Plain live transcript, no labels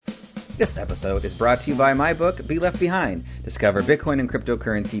This episode is brought to you by my book, Be Left Behind. Discover Bitcoin and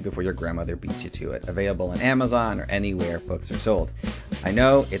cryptocurrency before your grandmother beats you to it. Available on Amazon or anywhere books are sold. I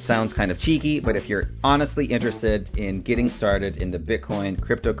know it sounds kind of cheeky, but if you're honestly interested in getting started in the Bitcoin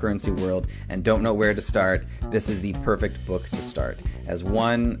cryptocurrency world and don't know where to start, this is the perfect book to start. As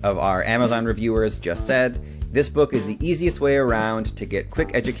one of our Amazon reviewers just said, this book is the easiest way around to get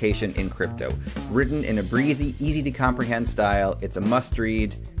quick education in crypto. Written in a breezy, easy to comprehend style, it's a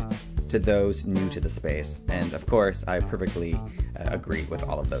must-read to those new to the space. And of course, I perfectly agree with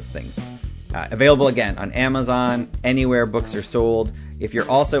all of those things. Available again on Amazon, anywhere books are sold. If you're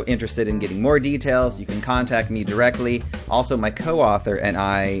also interested in getting more details, you can contact me directly. Also, my co-author and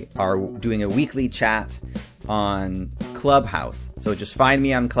I are doing a weekly chat on Clubhouse. So just find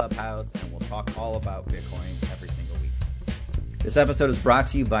me on Clubhouse and we'll talk all about Bitcoin every single week. This episode is brought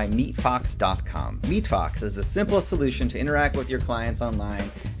to you by MeetFox.com. MeetFox is the simplest solution to interact with your clients online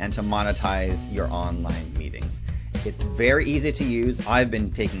and to monetize your online meetings. It's very easy to use. I've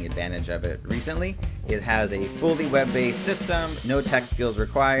been taking advantage of it recently. It has a fully web-based system, no tech skills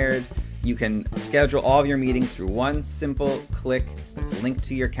required. You can schedule all of your meetings through one simple click that's linked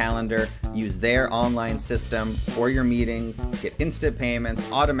to your calendar. Use their online system for your meetings. Get instant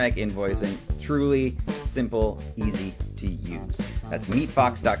payments, automatic invoicing. Truly simple, easy to use. That's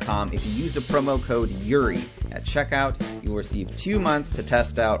meetfox.com. If you use the promo code URI at checkout, you will receive 2 months to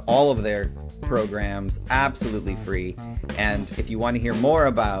test out all of their programs absolutely free. And if you want to hear more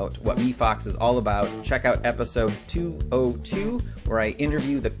about what MeetFox is all about, check out episode 202, where I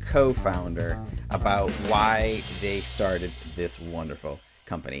interview the co-founder about why they started this wonderful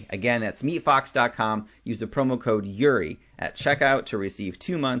company. Again, that's meetfox.com. Use the promo code URI at checkout to receive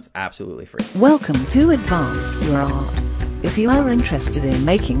 2 months absolutely free. Welcome to Advance Your Art. If you are interested in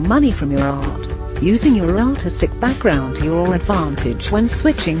making money from your art, using your artistic background to your advantage when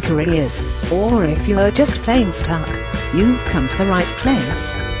switching careers, or if you are just plain stuck, you've come to the right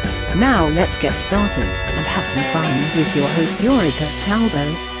place. Now let's get started and have some fun with your host Yuri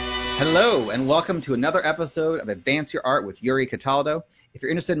Cataldo. Hello, and welcome to another episode of Advance Your Art with Yuri Cataldo. If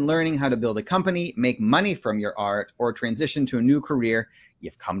you're interested in learning how to build a company, make money from your art, or transition to a new career,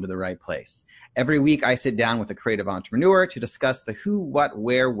 you've come to the right place. Every week, I sit down with a creative entrepreneur to discuss the who, what,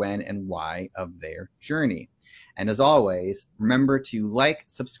 where, when, and why of their journey. And as always, remember to like,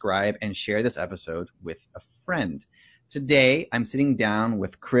 subscribe, and share this episode with a friend. Today, I'm sitting down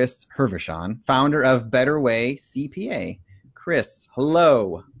with Chris Hervochon, founder of Better Way CPA. Chris,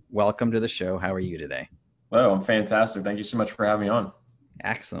 hello. Welcome to the show. How are you today? Well, I'm fantastic. Thank you so much for having me on.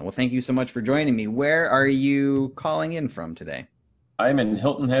 Excellent. Well, thank you so much for joining me. Where are you calling in from today? I'm in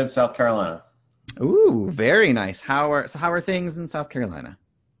Hilton Head, South Carolina. Ooh, very nice. How are things in South Carolina?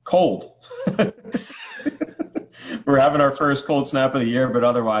 Cold. We're having our first cold snap of the year, but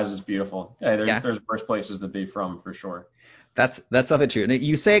otherwise it's beautiful. Hey, there's worse places to be from for sure. That's of it true.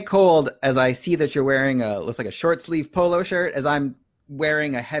 You say cold as I see that you're wearing looks like a short sleeve polo shirt as I'm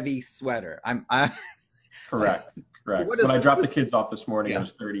wearing a heavy sweater. Correct. When I dropped the kids off this morning, It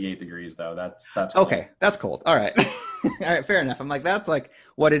was 38 degrees though. That's cold. Okay. That's cold. All right. All right. Fair enough. I'm like, that's like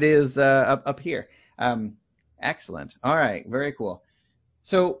what it is up here. Excellent. All right. Very cool.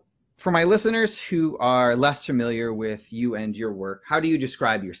 So for my listeners who are less familiar with you and your work, how do you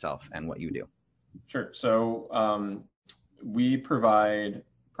describe yourself and what you do? Sure. So we provide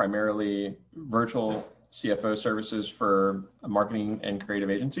primarily virtual CFO services for marketing and creative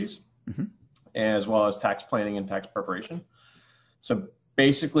agencies, as well as tax planning and tax preparation. So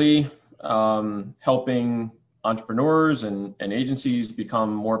basically, helping entrepreneurs and agencies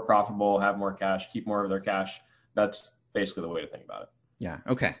become more profitable, have more cash, keep more of their cash. That's basically the way to think about it. Yeah.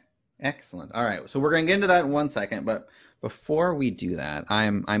 Okay. Excellent. All right. So we're going to get into that in 1 second, but before we do that,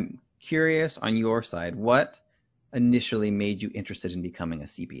 I'm curious on your side, what initially made you interested in becoming a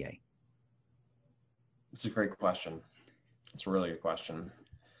CPA? It's a great question. It's a really good question.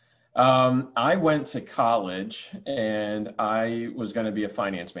 I went to college and I was going to be a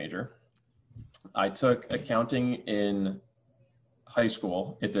finance major. I took accounting in high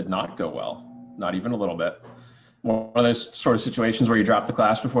school. It did not go well, not even a little bit. One of those sort of situations where you drop the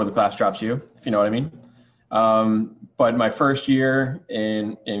class before the class drops you, if you know what I mean. But my first year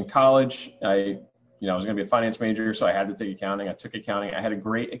in college, I was going to be a finance major, so I had to take accounting. I took accounting. I had a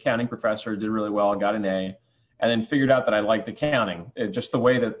great accounting professor, did really well, got an A, and then figured out that I liked accounting. Just the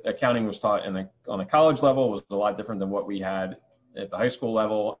way that accounting was taught on the college level was a lot different than what we had at the high school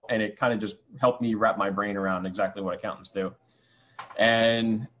level, and it kind of just helped me wrap my brain around exactly what accountants do.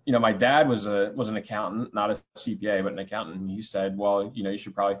 And my dad was an accountant, not a CPA, but an accountant. And he said, well, you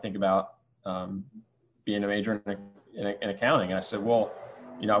should probably think about being a major in accounting. And I said, well,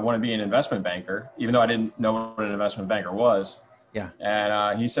 I want to be an investment banker, even though I didn't know what an investment banker was. Yeah.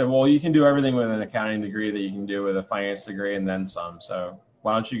 And he said, well, you can do everything with an accounting degree that you can do with a finance degree and then some. So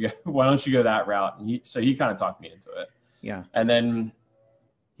why don't you go that route? And he kind of talked me into it. Yeah. And then,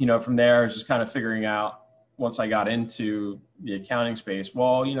 from there, I was just kind of figuring out once I got into the accounting space,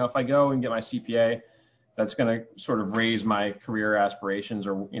 well, if I go and get my CPA, that's going to sort of raise my career aspirations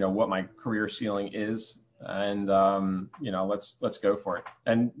or, what my career ceiling is. And, let's go for it.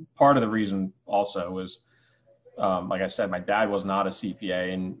 And part of the reason also was, like I said, my dad was not a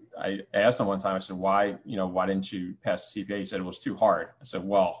CPA, and I asked him one time, I said, why didn't you pass the CPA? He said it was too hard. I said,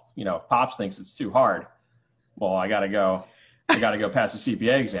 well, if Pops thinks it's too hard, well, I got to go pass the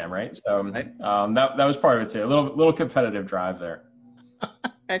CPA exam, right? So that was part of it too. A little competitive drive there.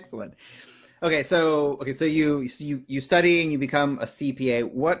 Excellent. Okay, so you study and you become a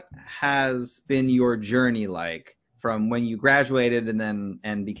CPA. What has been your journey like from when you graduated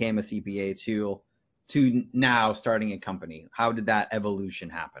and became a CPA to now starting a company? How did that evolution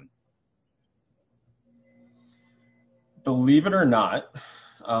happen? Believe it or not,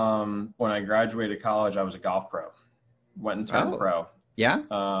 when I graduated college, I was a golf pro. Went and turned pro. Yeah?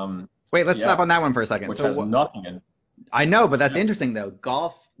 Wait, let's stop on that one for a second. Which has nothing in. I know, but that's interesting though.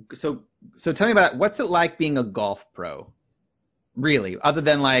 Golf. So tell me about it. What's it like being a golf pro? Really, other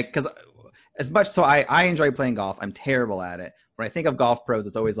than because as much so I enjoy playing golf. I'm terrible at it. When I think of golf pros,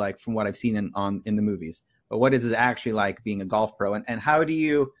 it's always like from what I've seen in the movies. But what is it actually like being a golf pro? And how do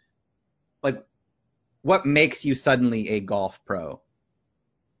you what makes you suddenly a golf pro?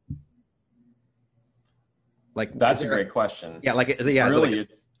 That's a great question. Yeah, is it really,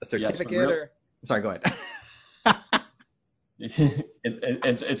 a certificate or? I'm sorry, go ahead.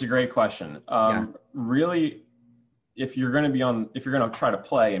 It's a great question. Really, if you're going to try to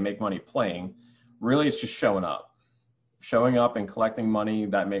play and make money playing, really it's just showing up and collecting money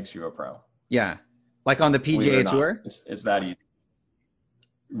that makes you a pro. Yeah. Like on the PGA Tour? It's that easy.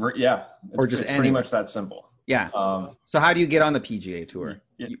 Yeah. It's pretty much that simple. Yeah. So how do you get on the PGA Tour?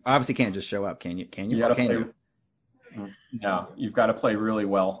 You obviously can't just show up, can you? You gotta play. No, you've got to play really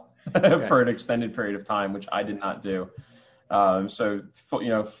well for an extended period of time, which I did not do. So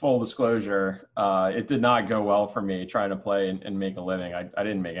full disclosure, it did not go well for me trying to play and make a living. I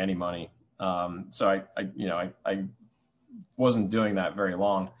didn't make any money. So I wasn't doing that very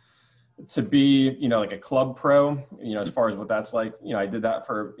long. To be, like a club pro, as far as what that's like, I did that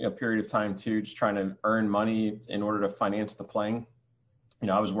for a period of time too, just trying to earn money in order to finance the playing.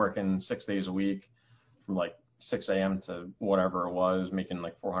 I was working 6 days a week from 6 a.m. to whatever it was, making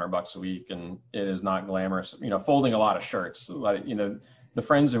 $400 a week. And it is not glamorous, folding a lot of shirts. The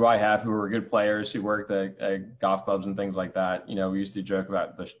friends who I have who are good players who worked at golf clubs and things like that, we used to joke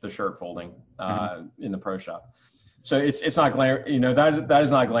about the shirt folding in the pro shop. So it's not that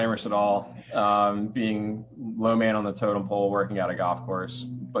is not glamorous at all. Being low man on the totem pole, working at a golf course,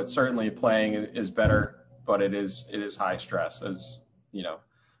 but certainly playing is better, but it is high stress as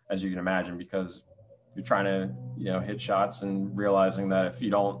you can imagine, because you're trying to, hit shots and realizing that if you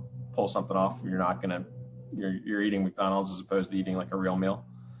don't pull something off, you're eating McDonald's as opposed to eating a real meal.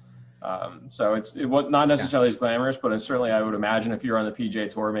 So it was not necessarily as glamorous, but certainly I would imagine if you're on the PGA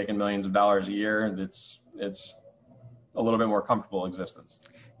Tour making millions of dollars a year, it's a little bit more comfortable existence.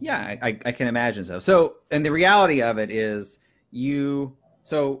 Yeah, I can imagine so. So, and the reality of it is you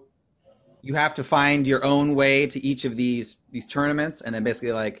have to find your own way to each of these tournaments, and then basically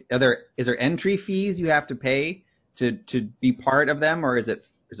is there entry fees you have to pay to be part of them, or is it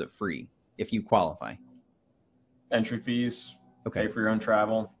free if you qualify? Entry fees, okay. Pay for your own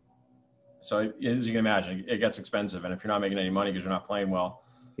travel. So as you can imagine, it gets expensive, and if you're not making any money because you're not playing well,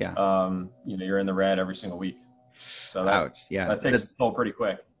 you're in the red every single week. So that takes its toll pretty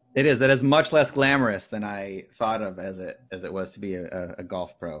quick. It is. That is much less glamorous than I thought of as it was to be a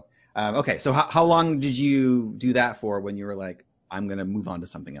golf pro. Okay, so how long did you do that for when you were like, I'm going to move on to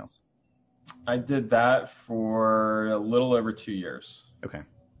something else? I did that for a little over 2 years. Okay.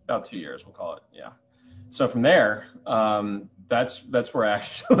 About 2 years, we'll call it. Yeah. So from there, that's where I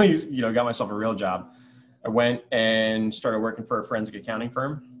actually, got myself a real job. I went and started working for a forensic accounting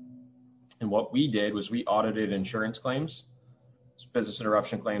firm. And what we did was we audited insurance claims, business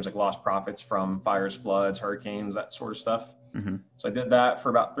interruption claims like lost profits from fires, floods, hurricanes, that sort of stuff. Mm-hmm. So I did that for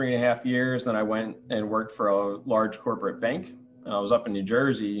about 3.5 years. Then I went and worked for a large corporate bank. And I was up in New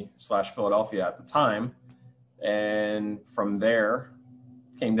Jersey / Philadelphia at the time. And from there,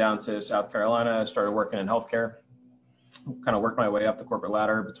 came down to South Carolina, started working in healthcare, kind of worked my way up the corporate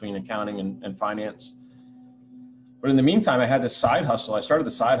ladder between accounting and finance. But in the meantime, I had this side hustle. I started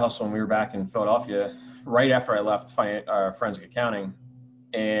the side hustle when we were back in Philadelphia, right after I left forensic accounting.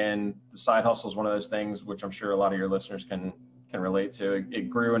 and the side hustle is one of those things which I'm sure a lot of your listeners can relate to. It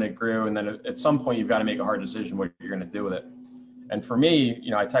grew and it grew, and then at some point you've got to make a hard decision what you're going to do with it. And for me,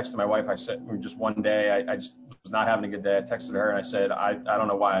 I texted my wife. I said, just one day, I just was not having a good day. I texted her and I said, I don't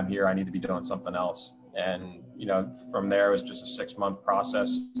know why I'm here. I need to be doing something else. And from there it was just a 6-month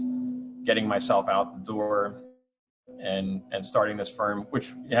process, getting myself out the door and starting this firm,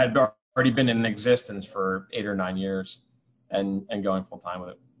 which had already been in existence for 8 or 9 years, and going full time with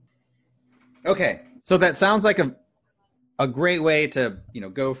it. Okay, so that sounds like a great way to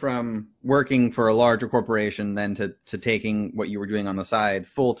go from working for a larger corporation then to taking what you were doing on the side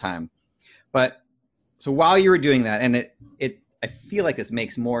full time. But so while you were doing that, and I feel like this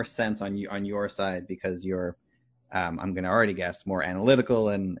makes more sense on your side because you're I'm going to already guess more analytical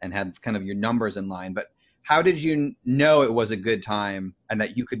and had kind of your numbers in line. But how did you know it was a good time and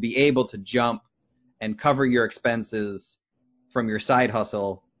that you could be able to jump and cover your expenses from your side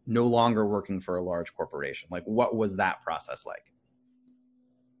hustle, no longer working for a large corporation? Like, what was that process like?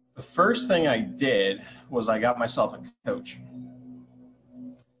 The first thing I did was I got myself a coach.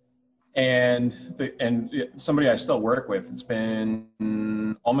 And somebody I still work with. It's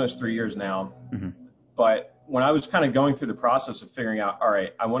been almost 3 years now. Mm-hmm. But when I was kind of going through the process of figuring out, all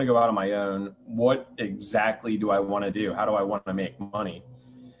right, I want to go out on my own. What exactly do I want to do? How do I want to make money?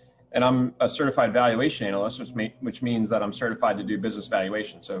 And I'm a certified valuation analyst, which means that I'm certified to do business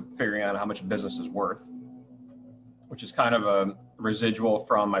valuation. So figuring out how much a business is worth, which is kind of a residual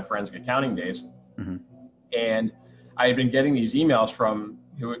from my forensic accounting days. Mm-hmm. And I had been getting these emails from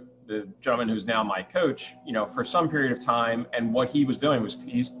the gentleman who's now my coach, for some period of time. And what he was doing was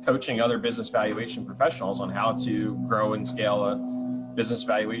he's coaching other business valuation professionals on how to grow and scale a business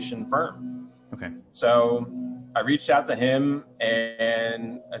valuation firm. Okay. So I reached out to him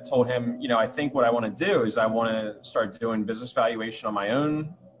and I told him, I think what I want to do is I want to start doing business valuation on my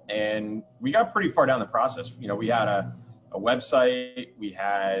own. And we got pretty far down the process. We had a website, we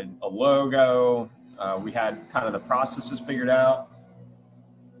had a logo, we had kind of the processes figured out.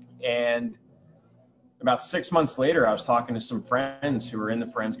 And about 6 months later, I was talking to some friends who were in the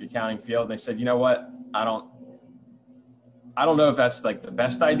forensic accounting field. They said, you know what, I don't know if that's like your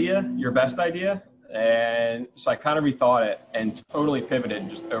best idea. And so I kind of rethought it and totally pivoted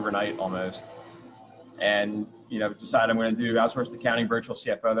just overnight almost. And, decided I'm going to do outsourced accounting, virtual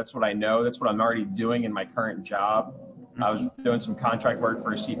CFO. That's what I know. That's what I'm already doing in my current job. I was doing some contract work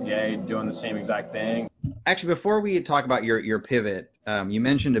for a CPA, doing the same exact thing. Actually, before we talk about your pivot, you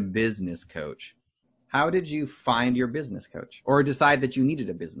mentioned a business coach. How did you find your business coach or decide that you needed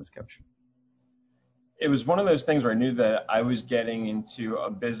a business coach? It was one of those things where I knew that I was getting into a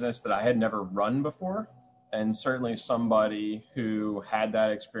business that I had never run before. And certainly somebody who had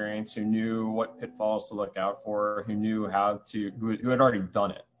that experience, who knew what pitfalls to look out for, who had already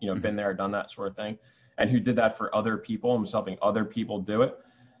done it, been there, done that sort of thing, and who did that for other people and was helping other people do it.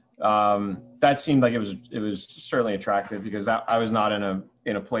 That seemed like it was certainly attractive because I was not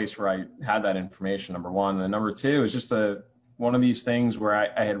in a place where I had that information, number one. And number two is just one of these things where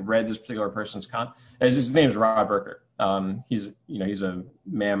I had read this particular person's his name is Rob Burkert. He's a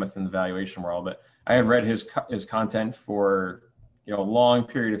mammoth in the valuation world, but I had read his content for a long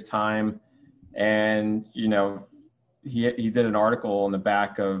period of time, and he did an article in the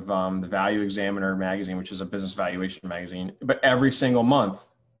back of the Value Examiner magazine, which is a business valuation magazine. But every month,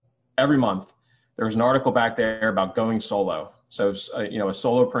 there was an article back there about going solo. So a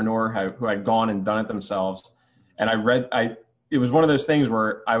solopreneur who had gone and done it themselves, and it was one of those things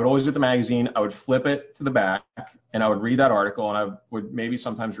where I would always get the magazine, I would flip it to the back, and I would read that article, and I would maybe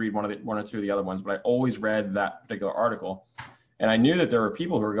sometimes read one or two of the other ones, but I always read that particular article. And I knew that there were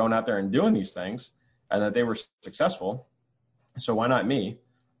people who were going out there and doing these things, and that they were successful. So why not me?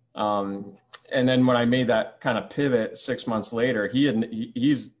 And then when I made that kind of pivot 6 months later,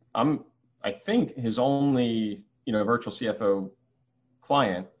 I think his only virtual CFO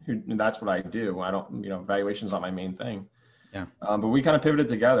client. That's what I do. I don't valuation's not my main thing. Yeah. But we kind of pivoted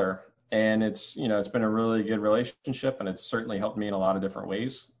together, and it's been a really good relationship, and it's certainly helped me in a lot of different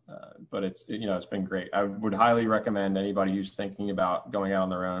ways. But it's been great. I would highly recommend anybody who's thinking about going out on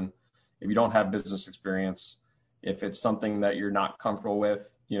their own. If you don't have business experience, if it's something that you're not comfortable with,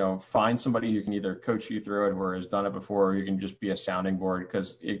 find somebody who can either coach you through it or has done it before, or you can just be a sounding board,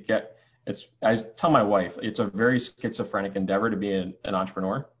 because I tell my wife, it's a very schizophrenic endeavor to be an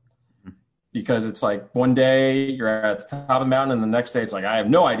entrepreneur. Because it's like one day you're at the top of the mountain and the next day it's like, I have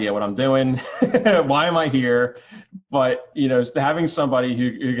no idea what I'm doing. Why am I here? But, having somebody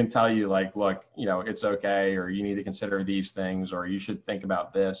who can tell you like, look, it's okay, or you need to consider these things, or you should think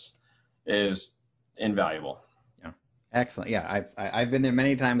about this, is invaluable. Yeah. Excellent. Yeah, I've been there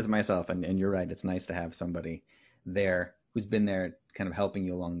many times myself, and you're right. It's nice to have somebody there who's been there, kind of helping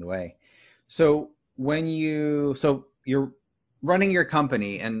you along the way. So so you're running your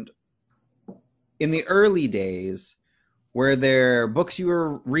company, and in the early days, were there books you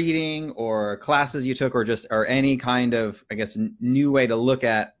were reading or classes you took or any kind of, I guess, new way to look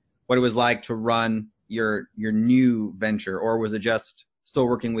at what it was like to run your new venture, or was it just still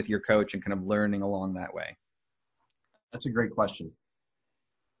working with your coach and kind of learning along that way? That's a great question.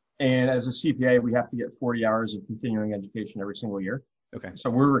 And as a CPA, we have to get 40 hours of continuing education every single year. Okay. So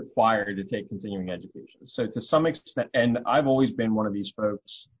we're required to take continuing education. So to some extent, and I've always been one of these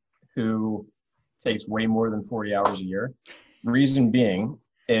folks who takes way more than 40 hours a year. Reason being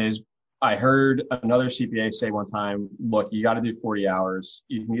is I heard another CPA say one time, look, you got to do 40 hours.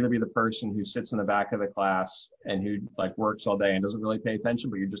 You can either be the person who sits in the back of the class and who like works all day and doesn't really pay attention,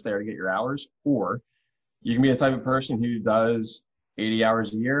 but you're just there to get your hours, or you can be the type of person who does 80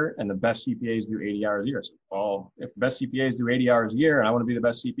 hours a year, and the best CPAs do 80 hours a year. So, well, if the best CPAs do 80 hours a year and I want to be the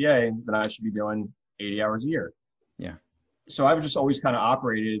best CPA, then I should be doing 80 hours a year. Yeah. So I've just always kind of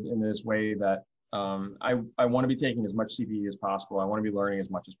operated in this way that I want to be taking as much CPE as possible. I want to be learning as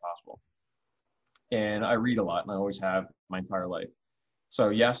much as possible. And I read a lot, and I always have my entire life. So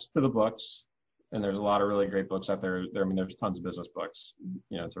yes to the books, and there's a lot of really great books out there. I mean, there's tons of business books,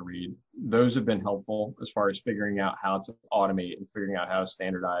 to read. Those have been helpful as far as figuring out how to automate and figuring out how to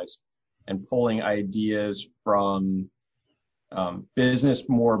standardize and pulling ideas from business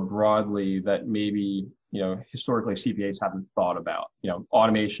more broadly that maybe, historically CPAs haven't thought about.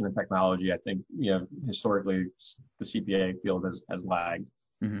 Automation and technology, I think, historically the CPA field has lagged.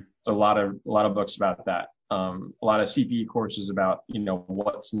 Mm-hmm. So a lot of books about that. A lot of CPE courses about,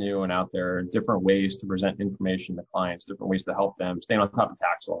 what's new and out there, different ways to present information to clients, different ways to help them, staying on top of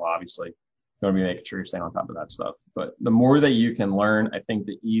tax law, obviously. You want to be making sure you're staying on top of that stuff. But the more that you can learn, I think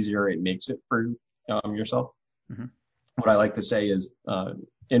the easier it makes it for yourself. Mm-hmm. What I like to say is,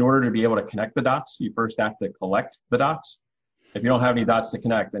 in order to be able to connect the dots, you first have to collect the dots. If you don't have any dots to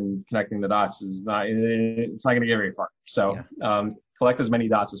connect, then connecting the dots it's not going to get very far. So, collect as many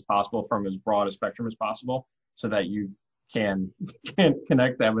dots as possible from as broad a spectrum as possible so that you can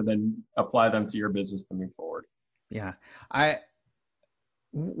connect them and then apply them to your business to move forward. Yeah.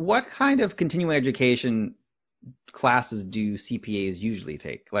 What kind of continuing education classes do CPAs usually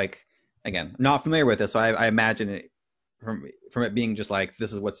take? Like, again, not familiar with this, so I imagine it from it being just like,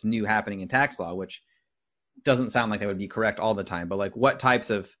 this is what's new happening in tax law, which doesn't sound like that would be correct all the time, but like, what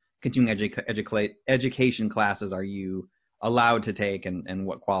types of continuing education classes are you allowed to take, and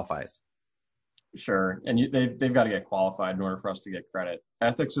what qualifies? Sure. And they've got to get qualified in order for us to get credit.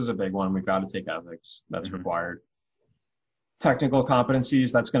 Ethics is a big one. We've got to take ethics. That's Mm-hmm. required. Technical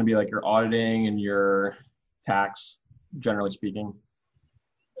competencies, that's going to be like your auditing and your tax, generally speaking.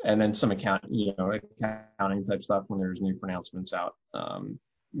 And then some accounting type stuff when there's new pronouncements out.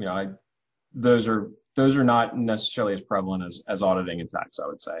 Those are not necessarily as prevalent as auditing and tax, I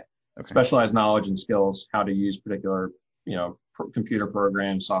would say. Okay. Specialized knowledge and skills, how to use particular, computer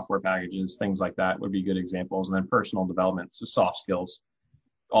programs, software packages, things like that would be good examples. And then personal development, so soft skills.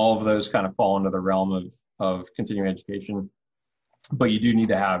 All of those kind of fall into the realm of continuing education. But you do need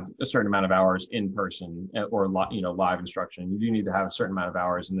to have a certain amount of hours in person or, live instruction. You do need to have a certain amount of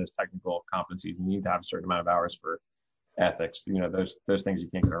hours in those technical competencies. You need to have a certain amount of hours for ethics. Those things you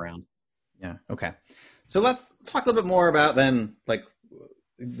can't get around. Yeah. Okay. So let's talk a little bit more about then, like,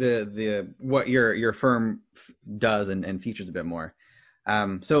 the what your firm does and features a bit more.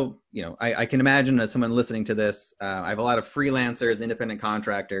 So I can imagine as someone listening to this, I have a lot of freelancers, independent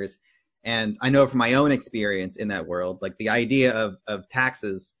contractors, and I know from my own experience in that world, like, the idea of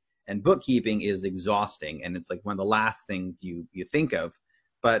taxes and bookkeeping is exhausting, and it's like one of the last things you think of.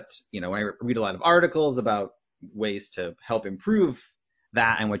 But when I read a lot of articles about ways to help improve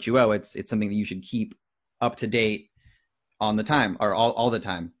that and what you owe, it's something that you should keep up to date on the time, or all the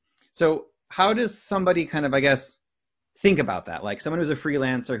time. So how does somebody kind of, I guess, think about that? Like, someone who's a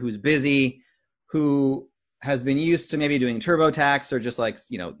freelancer, who's busy, who has been used to maybe doing TurboTax, or just like,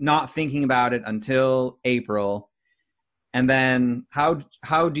 not thinking about it until April. And then how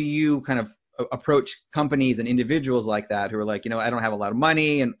do you kind of approach companies and individuals like that who are like, I don't have a lot of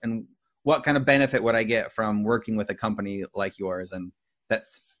money, and what kind of benefit would I get from working with a company like yours? And that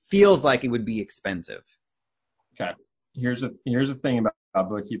feels like it would be expensive. Okay. Here's the thing about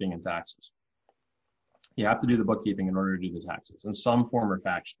bookkeeping and taxes. You have to do the bookkeeping in order to do the taxes in some form or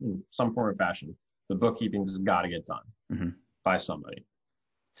fashion. The bookkeeping has got to get done by somebody.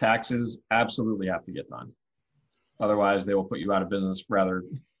 Taxes absolutely have to get done. Otherwise, they will put you out of business rather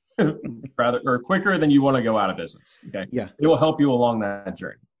rather or quicker than you want to go out of business. Okay. Yeah. It will help you along that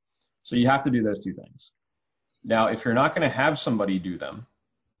journey. So you have to do those two things. Now, if you're not going to have somebody do them,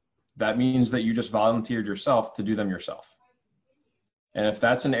 that means that you just volunteered yourself to do them yourself. And if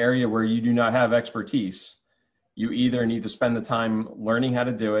that's an area where you do not have expertise, you either need to spend the time learning how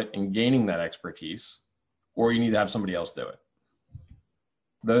to do it and gaining that expertise, or you need to have somebody else do it.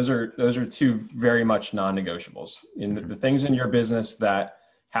 Those are two very much non-negotiables. In the things in your business that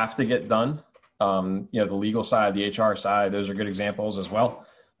have to get done, the legal side, the HR side, those are good examples as well.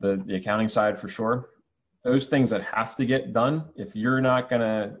 The accounting side for sure. Those things that have to get done, if you're not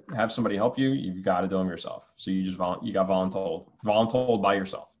gonna have somebody help you, you've got to do them yourself. So you got voluntold by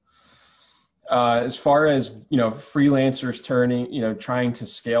yourself. As far as freelancers trying to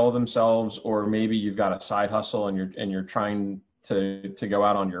scale themselves, or maybe you've got a side hustle and you're trying to go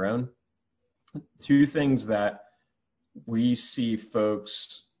out on your own. Two things that we see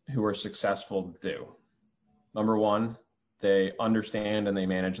folks who are successful do. Number one, they understand and they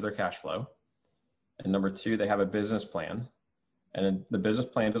manage their cash flow. And number two, they have a business plan. And the business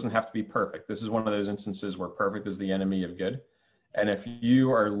plan doesn't have to be perfect. This is one of those instances where perfect is the enemy of good. And if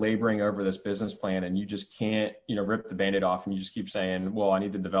you are laboring over this business plan and you just can't, rip the Band-Aid off, and you just keep saying, well, I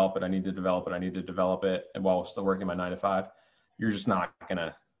need to develop it, and while still working my 9 to 5, you're not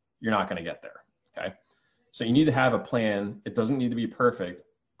gonna get there. Okay. So you need to have a plan. It doesn't need to be perfect,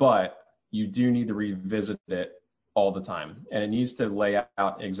 but you do need to revisit it all the time. And it needs to lay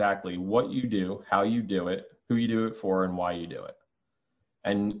out exactly what you do, how you do it, who you do it for, and why you do it.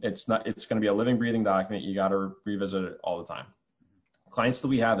 And it's going to be a living, breathing document. You got to revisit it all the time. Clients that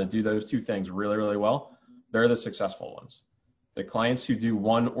we have that do those two things really, really well, they're the successful ones. The clients who do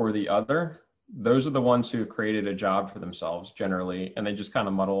one or the other, those are the ones who have created a job for themselves generally, and they just kind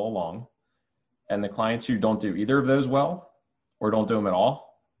of muddle along. And the clients who don't do either of those well, or don't do them at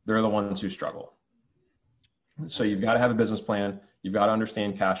all, they're the ones who struggle. So you've got to have a business plan. You've got to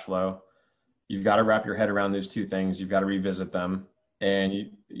understand cash flow. You've got to wrap your head around those two things. You've got to revisit them, and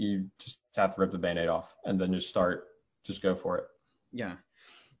you just have to rip the Band-Aid off and then just go for it. Yeah.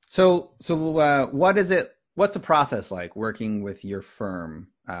 So what is it? What's the process like working with your firm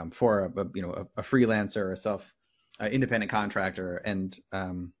for a freelancer, independent contractor, and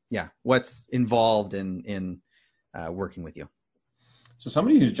what's involved in working with you? So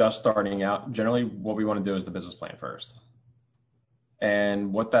somebody who's just starting out, generally what we want to do is the business plan first.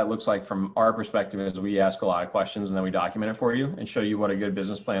 And what that looks like from our perspective is we ask a lot of questions and then we document it for you and show you what a good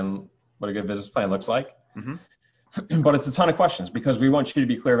business plan looks like. Mm-hmm. But it's a ton of questions because we want you to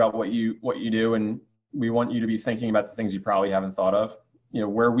be clear about what you do, and we want you to be thinking about the things you probably haven't thought of.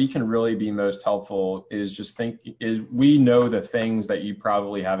 Where we can really be most helpful is we know the things that you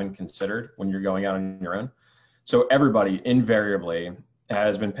probably haven't considered when you're going out on your own. So everybody invariably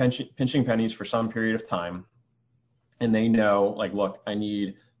has been pinching pennies for some period of time, and they know, like, look, I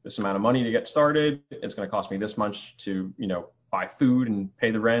need this amount of money to get started. It's going to cost me this much to, buy food and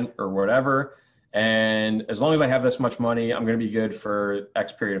pay the rent or whatever. And as long as I have this much money, I'm going to be good for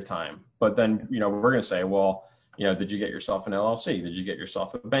X period of time. But then, we're going to say, well, did you get yourself an LLC? Did you get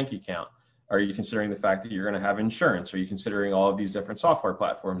yourself a bank account? Are you considering the fact that you're going to have insurance? Are you considering all of these different software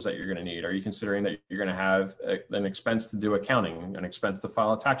platforms that you're going to need? Are you considering that you're going to have an expense to do accounting, an expense to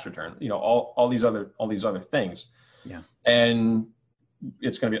file a tax return? All these other things. Yeah. And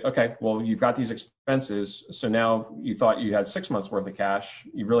it's going to be, okay, well, you've got these expenses. So now you thought you had 6 months worth of cash.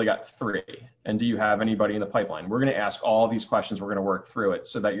 You've really got 3. And do you have anybody in the pipeline? We're going to ask all these questions. We're going to work through it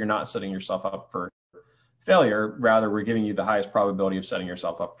so that you're not setting yourself up for failure. Rather, we're giving you the highest probability of setting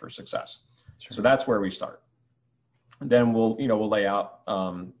yourself up for success. Sure. So that's where we start. And then we'll lay out,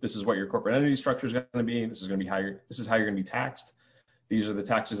 this is what your corporate entity structure is going to be. This is how you're going to be taxed. These are the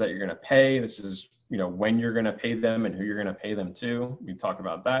taxes that you're going to pay. This is, when you're going to pay them and who you're going to pay them to. We talk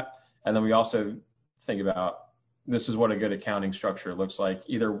about that. And then we also think about, this is what a good accounting structure looks like.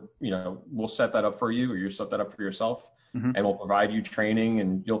 Either, we'll set that up for you, or you set that up for yourself. Mm-hmm. And we'll provide you training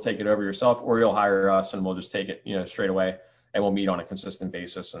and you'll take it over yourself, or you'll hire us and we'll just take it, straight away, and we'll meet on a consistent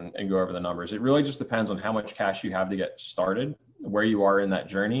basis and go over the numbers. It really just depends on how much cash you have to get started, where you are in that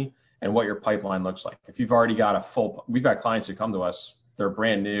journey, and what your pipeline looks like. If you've already got we've got clients who come to us, they're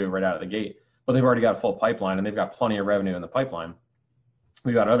brand new right out of the gate, but they've already got a full pipeline and they've got plenty of revenue in the pipeline.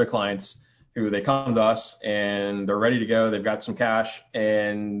 We've got other clients who they come to us and they're ready to go. They've got some cash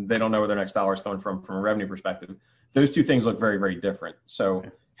and they don't know where their next dollar is coming from a revenue perspective. Those two things look very, very different. So okay.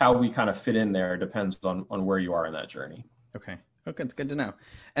 How we kind of fit in there depends on where you are in that journey. Okay, it's good to know.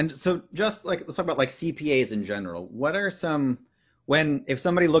 And so just like, let's talk about like CPAs in general. What are if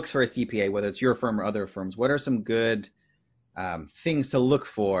somebody looks for a CPA, whether it's your firm or other firms, what are some good things to look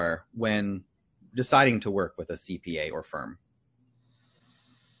for when deciding to work with a CPA or firm?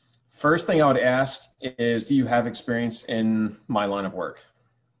 First thing I would ask is, do you have experience in my line of work?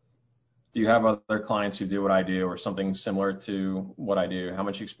 Do you have other clients who do what I do or something similar to what I do? How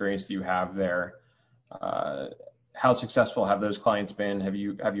much experience do you have there? How successful have those clients been? Have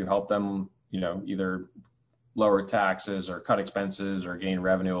you helped them, either lower taxes or cut expenses or gain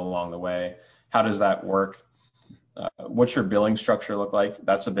revenue along the way? How does that work? What's your billing structure look like?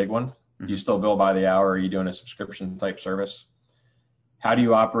 That's a big one. Do you still bill by the hour? Or are you doing a subscription type service? How do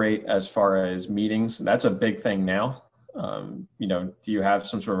you operate as far as meetings? That's a big thing now. Do you have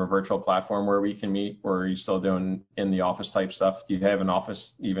some sort of a virtual platform where we can meet, or are you still doing in the office type stuff? Do you have an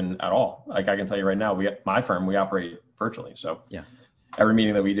office even at all? Like I can tell you right now, my firm, we operate virtually. So yeah, every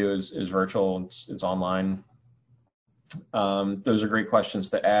meeting that we do is virtual. It's online. Those are great questions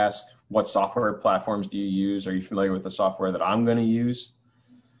to ask. What software platforms do you use? Are you familiar with the software that I'm going to use?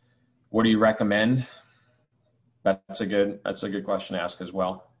 What do you recommend? That's a good question to ask as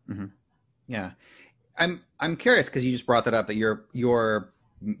well. Mm-hmm. Yeah. I'm curious because you just brought that up that you're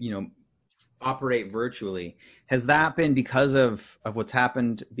operate virtually. Has that been because of what's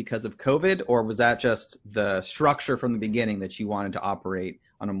happened because of COVID, or was that just the structure from the beginning that you wanted to operate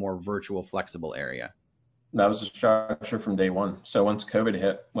on a more virtual, flexible area? That was the structure from day one. So once COVID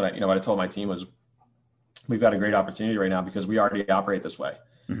hit, what I told my team was, we've got a great opportunity right now because we already operate this way.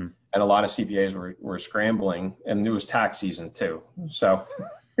 Mm-hmm. And a lot of CPAs were scrambling, and it was tax season too. So,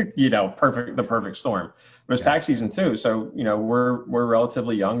 the perfect storm. It was tax season too. So, we're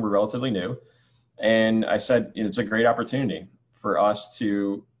relatively young, we're relatively new. And I said, it's a great opportunity for us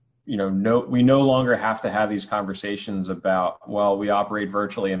to, we no longer have to have these conversations about, well, we operate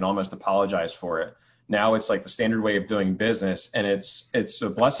virtually and almost apologize for it. Now it's like the standard way of doing business, and it's a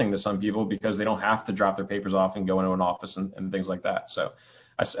blessing to some people because they don't have to drop their papers off and go into an office and things like that. So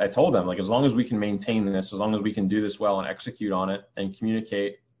I told them, like, as long as we can maintain this, as long as we can do this well and execute on it and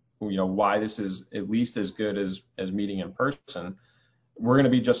communicate, why this is at least as good as meeting in person, we're going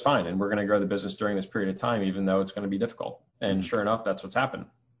to be just fine. And we're going to grow the business during this period of time, even though it's going to be difficult. And sure enough, that's what's happened.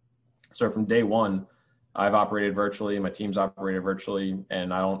 So from day one, I've operated virtually, my team's operated virtually,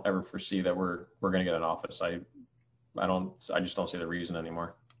 and I don't ever foresee that we're going to get an office. I just don't see the reason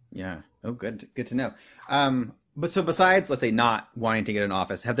anymore. Yeah. Oh, good to know. But so besides, let's say, not wanting to get an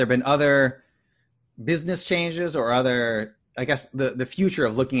office, have there been other business changes or other, I guess, the future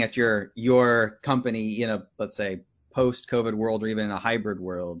of looking at your company in a, let's say, post-COVID world or even in a hybrid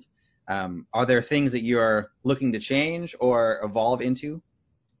world? Are there things that you're looking to change or evolve into?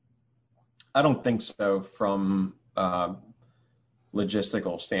 I don't think so from a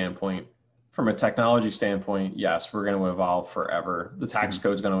logistical standpoint. From a technology standpoint, yes, we're going to evolve forever. The tax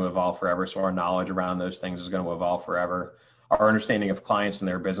code is going to evolve forever, so our knowledge around those things is going to evolve forever. Our understanding of clients and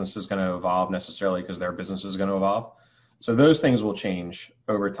their business is going to evolve necessarily because their business is going to evolve. So those things will change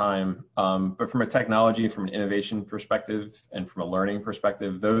over time. But from a technology, from an innovation perspective, and from a learning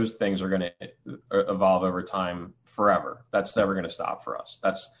perspective, those things are going to evolve over time forever. That's never going to stop for us.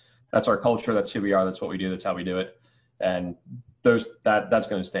 That's our culture. That's who we are. That's what we do. That's how we do it. And that's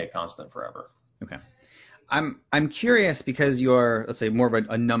going to stay constant forever. Okay. I'm curious because you're, let's say, more of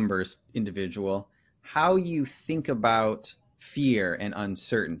a numbers individual, how you think about fear and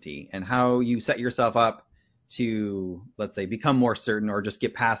uncertainty and how you set yourself up to, let's say, become more certain or just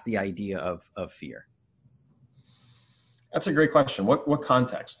get past the idea of fear. That's a great question. What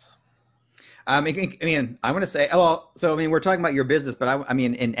context? I want to say, we're talking about your business, but I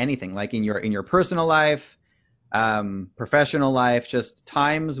mean, in anything, like in your personal life, professional life, just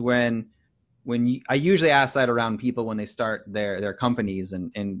times when I usually ask that around people when they start their companies,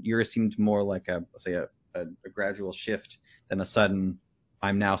 and yours seemed more like a gradual shift than a sudden,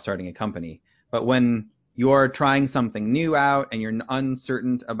 I'm now starting a company. But when you're trying something new out and you're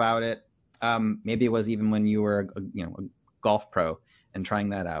uncertain about it, maybe it was even when you were a golf pro and trying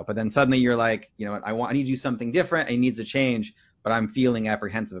that out. But then suddenly you're like, I need to do something different. It needs to change, but I'm feeling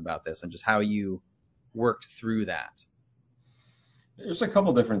apprehensive about this, and just how you worked through that. There's a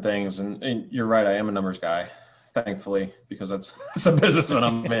couple different things, and you're right. I am a numbers guy, thankfully, because that's a business that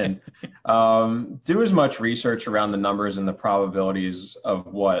I'm in. Do as much research around the numbers and the probabilities of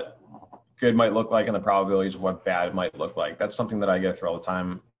what good might look like and the probabilities of what bad might look like. That's something that I go through all the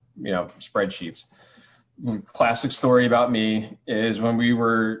time, spreadsheets. Classic story about me is when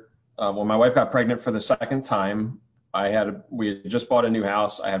my wife got pregnant for the second time, we had just bought a new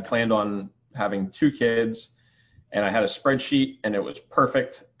house. I had planned on having 2 kids, and I had a spreadsheet, and it was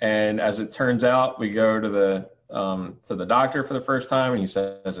perfect. And as it turns out, we go to the doctor for the first time, and he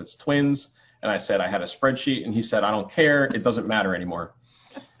says it's twins. And I said I had a spreadsheet, and he said, I don't care. It doesn't matter anymore.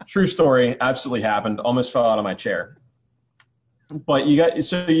 True story. Absolutely happened. Almost fell out of my chair. But you've got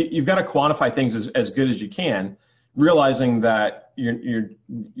to quantify things as good as you can, realizing that you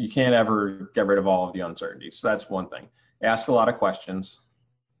can't ever get rid of all of the uncertainty. So that's one thing. Ask a lot of questions.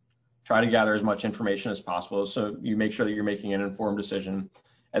 Try to gather as much information as possible so you make sure that you're making an informed decision.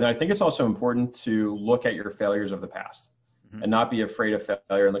 And I think it's also important to look at your failures of the past and not be afraid of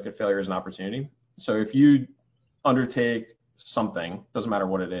failure and look at failure as an opportunity. So if you undertake something, doesn't matter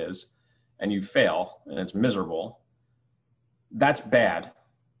what it is, and you fail and it's miserable, that's bad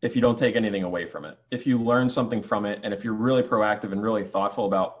if you don't take anything away from it. If you learn something from it, and if you're really proactive and really thoughtful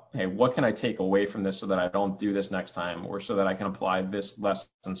about, hey, what can I take away from this so that I don't do this next time, or so that I can apply this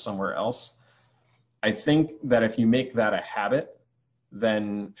lesson somewhere else, I think that if you make that a habit,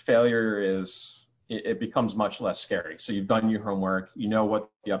 then failure it becomes much less scary. So you've done your homework, you know what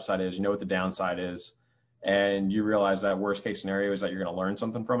the upside is, you know what the downside is, and you realize that worst case scenario is that you're going to learn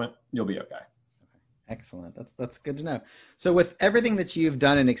something from it, you'll be okay. Excellent. That's good to know. So with everything that you've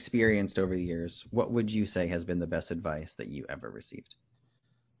done and experienced over the years, what would you say has been the best advice that you ever received?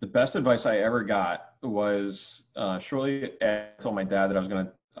 The best advice I ever got was shortly after I told my dad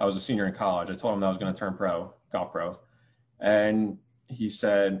that I was a senior in college. I told him that I was going to turn golf pro. And he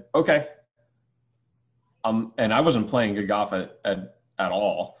said, okay. And I wasn't playing good golf at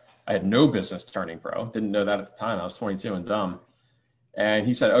all. I had no business turning pro. Didn't know that at the time. I was 22 and dumb. And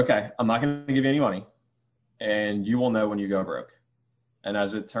he said, okay, I'm not going to give you any money, and you will know when you go broke. And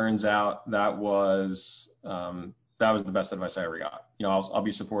as it turns out, that was the best advice I ever got. I'll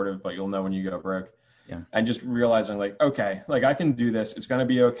be supportive, but you'll know when you go broke. Yeah. And just realizing okay, I can do this. It's going to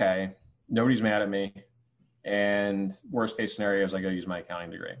be okay. Nobody's mad at me. And worst case scenario is I go use my accounting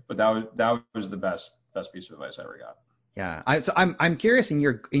degree. But that was the best piece of advice I ever got. Yeah. So I'm curious, in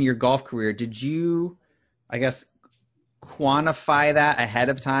your golf career, did you, I guess, quantify that ahead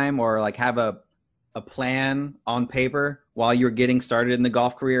of time, or like have a plan on paper while you're getting started in the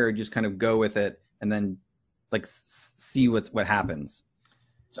golf career, or just kind of go with it and then like see what happens?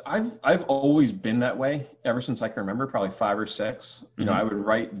 So I've always been that way ever since I can remember, probably 5 or 6. I would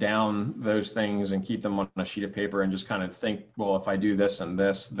write down those things and keep them on a sheet of paper and just kind of think, well, if I do this and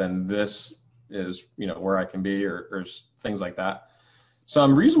this, then this is, where I can be, or things like that. So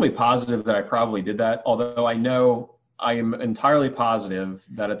I'm reasonably positive that I probably did that, although I am entirely positive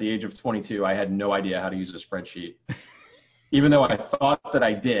that at the age of 22, I had no idea how to use a spreadsheet, even though I thought that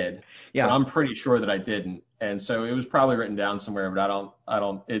I did. Yeah. But I'm pretty sure that I didn't. And so it was probably written down somewhere, but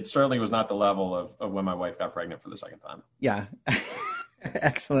it certainly was not the level of when my wife got pregnant for the second time. Yeah.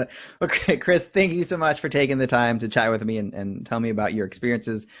 Excellent. Okay, Chris, thank you so much for taking the time to chat with me and tell me about your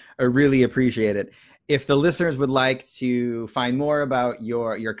experiences. I really appreciate it. If the listeners would like to find more about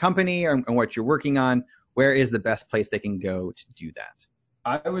your company and what you're working on, where is the best place they can go to do that?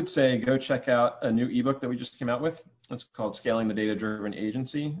 I would say go check out a new ebook that we just came out with. It's called Scaling the Data-Driven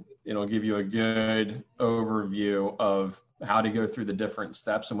Agency. It'll give you a good overview of how to go through the different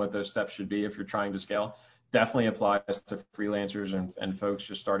steps and what those steps should be if you're trying to scale. Definitely applies to freelancers and folks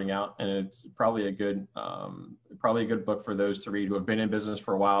just starting out. And it's probably a good book for those to read who have been in business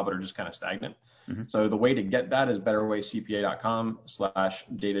for a while but are just kind of stagnant. Mm-hmm. So the way to get that is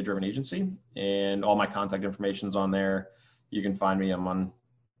betterwaycpa.com/data-driven agency. And all my contact information's on there. You can find me. I'm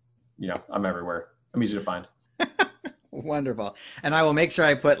everywhere. I'm easy to find. Wonderful. And I will make sure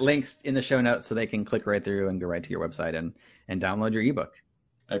I put links in the show notes so they can click right through and go right to your website and download your ebook.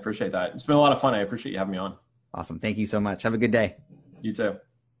 I appreciate that. It's been a lot of fun. I appreciate you having me on. Awesome. Thank you so much. Have a good day. You too.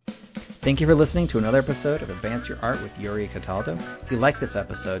 Thank you for listening to another episode of Advance Your Art with Yuri Cataldo. If you like this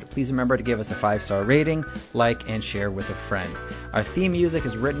episode, please remember to give us a 5-star rating, like, and share with a friend. Our theme music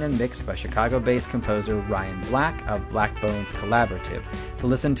is written and mixed by Chicago-based composer Ryan Black of Black Bones Collaborative. To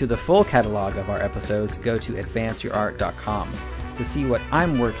listen to the full catalog of our episodes, go to advanceyourart.com. To see what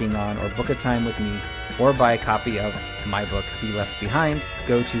I'm working on or book a time with me or buy a copy of my book, Be Left Behind,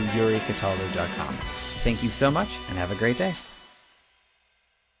 go to yuricataldo.com. Thank you so much and have a great day.